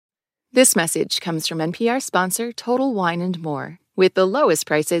This message comes from NPR sponsor Total Wine & More. With the lowest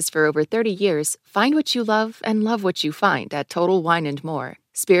prices for over 30 years, find what you love and love what you find at Total Wine & More.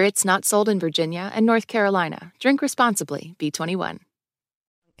 Spirits not sold in Virginia and North Carolina. Drink responsibly. B21.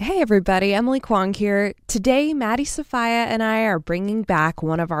 Hey everybody, Emily Kwong here. Today, Maddie Sofia and I are bringing back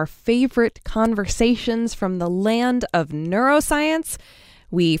one of our favorite conversations from the land of neuroscience.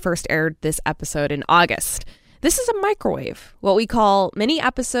 We first aired this episode in August. This is a microwave, what we call mini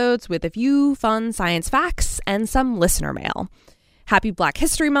episodes with a few fun science facts and some listener mail. Happy Black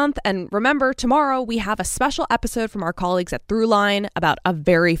History Month, and remember, tomorrow we have a special episode from our colleagues at Throughline about a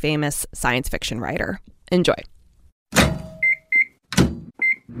very famous science fiction writer. Enjoy.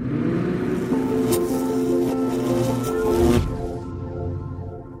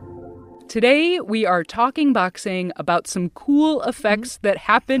 Today, we are talking boxing about some cool effects that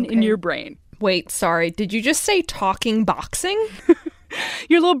happen in your brain. Wait, sorry, did you just say talking boxing?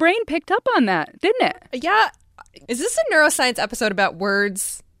 Your little brain picked up on that, didn't it? Yeah. Is this a neuroscience episode about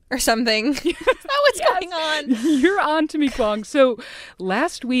words or something? Is that what's going on? You're on to me, Kwong. So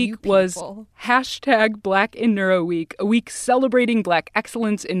last week was hashtag Black in Neuro Week, a week celebrating Black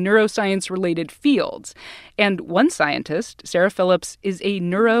excellence in neuroscience-related fields. And one scientist, Sarah Phillips, is a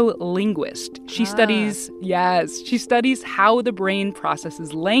neurolinguist. She studies how the brain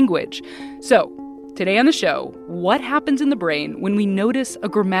processes language. So today on the show, what happens in the brain when we notice a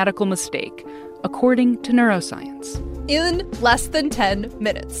grammatical mistake, according to neuroscience? In less than 10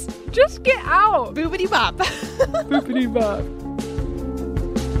 minutes. Just get out. Boopity bop. Boopity bop.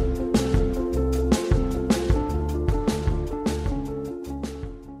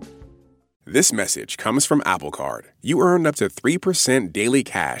 This message comes from Apple Card. You earn up to 3% daily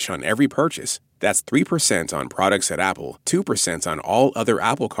cash on every purchase. That's 3% on products at Apple, 2% on all other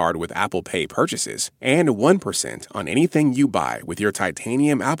Apple Card with Apple Pay purchases, and 1% on anything you buy with your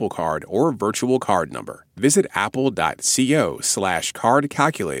titanium Apple Card or virtual card number. Visit apple.co/card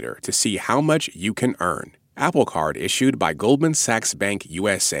calculator to see how much you can earn. Apple Card issued by Goldman Sachs Bank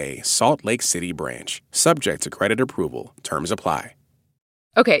USA, Salt Lake City branch. Subject to credit approval. Terms apply.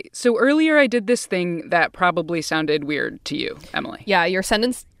 Okay, so earlier I did this thing that probably sounded weird to you, Emily. Yeah, your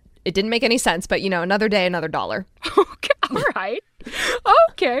sentence, it didn't make any sense, but, another day, another dollar. Okay, all right.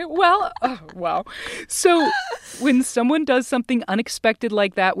 Okay, well. So when someone does something unexpected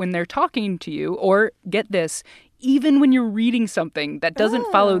like that when they're talking to you, or get this, even when you're reading something that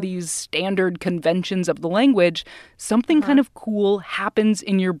doesn't follow these standard conventions of the language, something kind of cool happens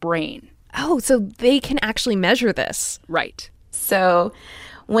in your brain. Oh, so they can actually measure this. Right. So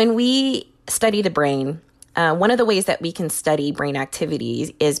when we study the brain, one of the ways that we can study brain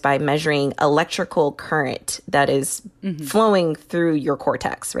activities is by measuring electrical current that is flowing through your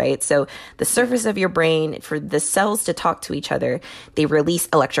cortex, right? So the surface of your brain, for the cells to talk to each other, they release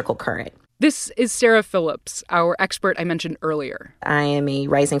electrical current. This is Sarah Phillips, our expert I mentioned earlier. I am a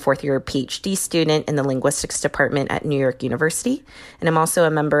rising fourth-year PhD student in the linguistics department at New York University, and I'm also a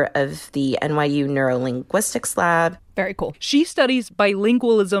member of the NYU Neurolinguistics Lab. Very cool. She studies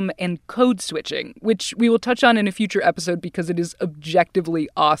bilingualism and code switching, which we will touch on in a future episode because it is objectively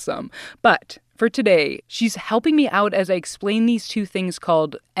awesome. But for today, she's helping me out as I explain these two things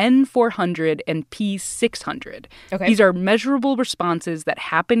called N400 and P600. Okay. These are measurable responses that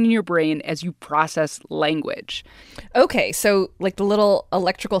happen in your brain as you process language. Okay, so like the little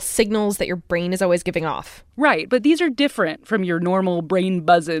electrical signals that your brain is always giving off. Right, but these are different from your normal brain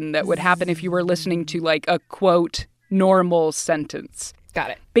buzzing that would happen if you were listening to like a, quote, normal sentence.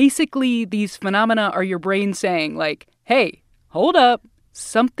 Got it. Basically, these phenomena are your brain saying like, hey, hold up.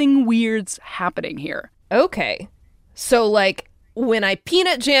 Something weird's happening here. Okay. So, like, when I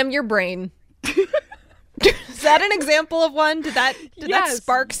peanut jam your brain, is that an example of one? Did that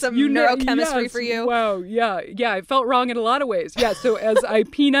spark some neurochemistry for you? Wow, yeah, I felt wrong in a lot of ways. Yeah, so as I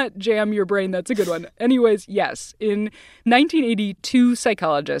peanut jam your brain, that's a good one. Anyways, yes, in 1982,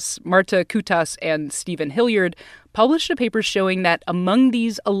 psychologists Marta Kutas and Stephen Hilliard published a paper showing that among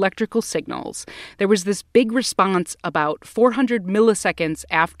these electrical signals, there was this big response about 400 milliseconds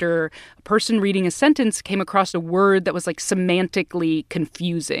after a person reading a sentence came across a word that was like semantically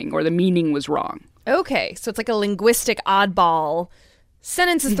confusing or the meaning was wrong. Okay, so it's like a linguistic oddball.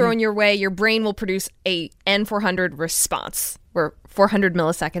 Sentence is thrown your way, your brain will produce a N400 response, where 400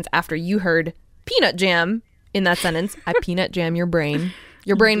 milliseconds after you heard peanut jam in that sentence, I peanut jam your brain.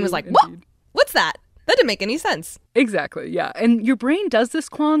 Your brain was like, what? What's that? That didn't make any sense. Exactly, yeah. And your brain does this,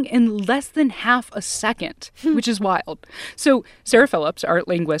 Kwong, in less than half a second, which is wild. So Sarah Phillips, our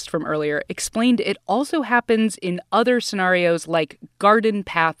linguist from earlier, explained it also happens in other scenarios like garden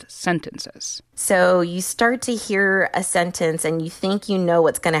path sentences. So you start to hear a sentence and you think you know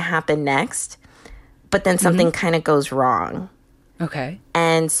what's going to happen next, but then something kind of goes wrong. Okay.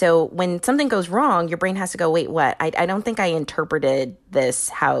 And so when something goes wrong, your brain has to go, wait, what? I don't think I interpreted this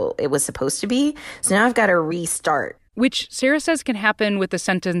how it was supposed to be. So now I've got to restart. Which Sarah says can happen with a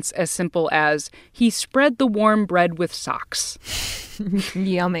sentence as simple as, he spread the warm bread with socks.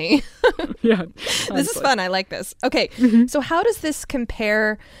 Yummy. Yeah. This is fun. I like this. Okay. So how does this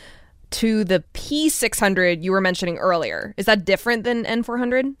compare to the P600 you were mentioning earlier? Is that different than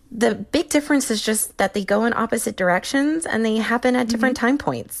N400? The big difference is just that they go in opposite directions and they happen at different time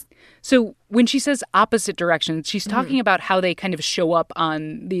points. So when she says opposite directions, she's talking about how they kind of show up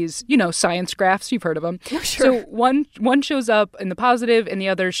on these, science graphs. You've heard of them. Oh, sure. So one shows up in the positive and the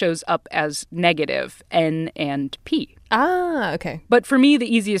other shows up as negative, N and P. Ah, okay. But for me,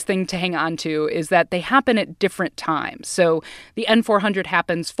 the easiest thing to hang on to is that they happen at different times. So the N400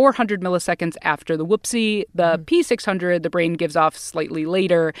 happens 400 milliseconds after the whoopsie. The P600, the brain gives off slightly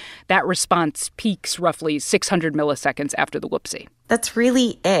later. That response peaks roughly 600 milliseconds after the whoopsie. That's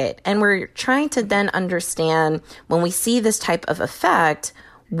really it. And we're trying to then understand, when we see this type of effect,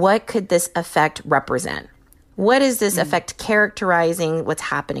 what could this effect represent? What is this effect characterizing what's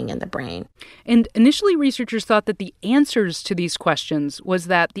happening in the brain? And initially, researchers thought that the answers to these questions was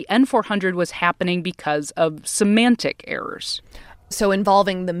that the N400 was happening because of semantic errors. So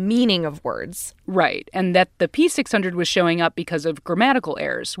involving the meaning of words. Right, and that the P600 was showing up because of grammatical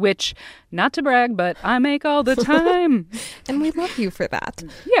errors, which, not to brag, but I make all the time. And we love you for that.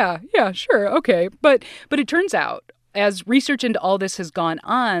 Yeah, sure, okay. But it turns out, as research into all this has gone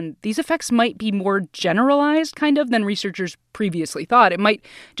on, these effects might be more generalized, kind of, than researchers previously thought. It might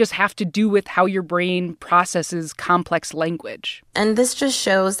just have to do with how your brain processes complex language. And this just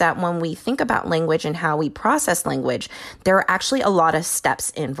shows that when we think about language and how we process language, there are actually a lot of steps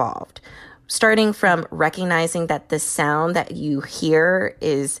involved. Starting from recognizing that the sound that you hear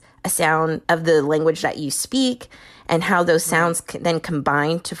is a sound of the language that you speak, and how those sounds then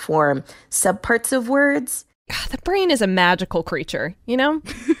combine to form subparts of words. The brain is a magical creature, you know?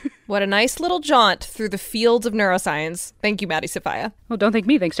 What a nice little jaunt through the fields of neuroscience. Thank you, Maddie Sofia. Well, don't thank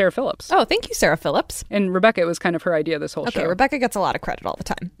me. Thanks, Sarah Phillips. Oh, thank you, Sarah Phillips. And Rebecca, it was kind of her idea this whole show. Okay, Rebecca gets a lot of credit all the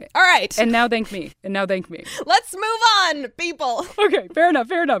time. All right. And now thank me. Let's move on, people. Okay, fair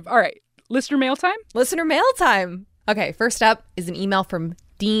enough. All right. Listener mail time? Listener mail time. Okay, first up is an email from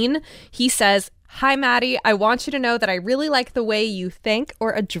Dean. He says, "Hi, Maddie. I want you to know that I really like the way you thank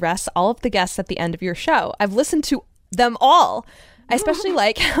or address all of the guests at the end of your show. I've listened to them all. I especially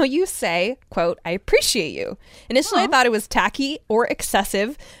like how you say, quote, I appreciate you. Initially, I thought it was tacky or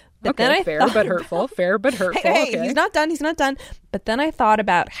excessive. But okay, then I fair thought but hurtful. Fair but hurtful. Hey, okay. He's not done. But then I thought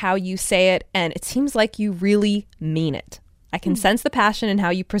about how you say it, and it seems like you really mean it. I can sense the passion in how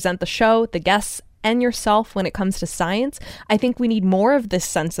you present the show, the guests, and yourself when it comes to science. I think we need more of this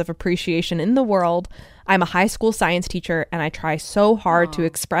sense of appreciation in the world. I'm a high school science teacher, and I try so hard to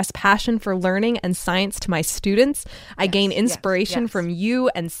express passion for learning and science to my students. I gain inspiration from you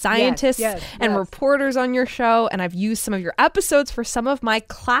and scientists and reporters on your show, and I've used some of your episodes for some of my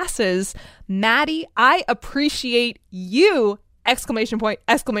classes. Maddie, I appreciate you! Exclamation point,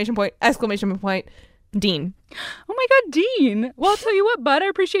 exclamation point, exclamation point. Dean. Oh my God, Dean. Well, I'll tell you what, bud, I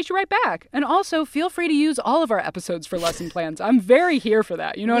appreciate you right back. And also, feel free to use all of our episodes for lesson plans. I'm very here for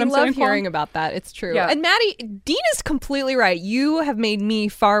that. You know what I'm saying? I love hearing about that. It's true. Yeah. And Maddie, Dean is completely right. You have made me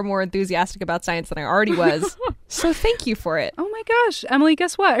far more enthusiastic about science than I already was. So thank you for it. Oh my gosh. Emily,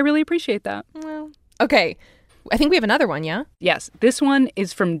 guess what? I really appreciate that. Well, okay. I think we have another one, yeah? Yes. This one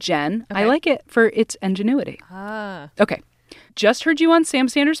is from Jen. Okay. I like it for its ingenuity. Okay. Just heard you on Sam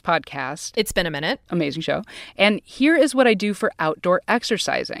Sanders' podcast. It's been a minute. Amazing show. And here is what I do for outdoor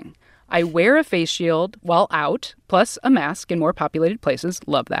exercising. I wear a face shield while out, plus a mask in more populated places.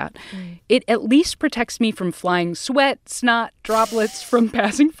 Love that. It at least protects me from flying sweat, snot, droplets from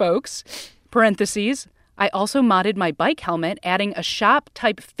passing folks. Parentheses. I also modded my bike helmet, adding a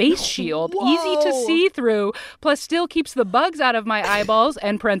shop-type face shield, easy to see through, plus still keeps the bugs out of my eyeballs,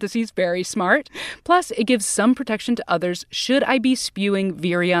 and parentheses, very smart. Plus, it gives some protection to others should I be spewing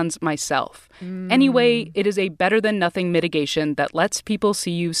virions myself. Anyway, it is a better-than-nothing mitigation that lets people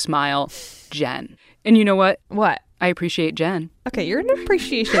see you smile. Jen. And you know what? What? I appreciate Jen. Okay, you're an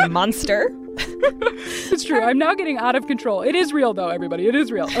appreciation monster. It's true. I'm now getting out of control. It is real, though, everybody. It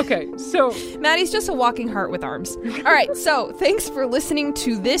is real. Okay, so... Maddie's just a walking heart with arms. All right, so thanks for listening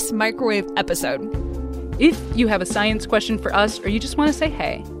to this microwave episode. If you have a science question for us or you just want to say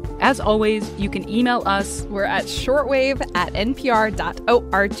hey, as always, you can email us. We're at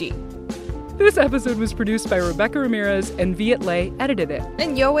shortwave@npr.org. This episode was produced by Rebecca Ramirez and Viet Le edited it.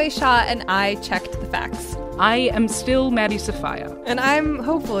 And Yowei Shaw and I checked the facts. I am still Maddie Sofia. And I'm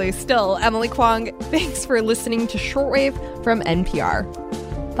hopefully still Emily Kwong. Thanks for listening to Shortwave from NPR.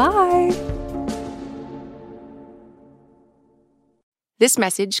 Bye. This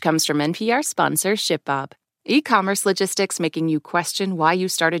message comes from NPR sponsor ShipBob. E-commerce logistics making you question why you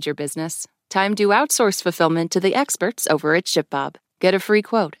started your business? Time to outsource fulfillment to the experts over at ShipBob. Get a free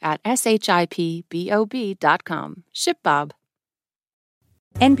quote at shipbob.com. ShipBob.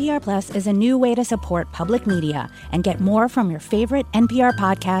 NPR Plus is a new way to support public media and get more from your favorite NPR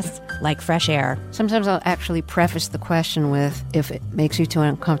podcasts like Fresh Air. Sometimes I'll actually preface the question with, if it makes you too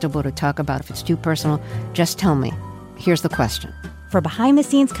uncomfortable to talk about, if it's too personal, just tell me. Here's the question. For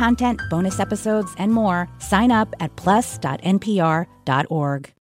behind-the-scenes content, bonus episodes, and more, sign up at plus.npr.org.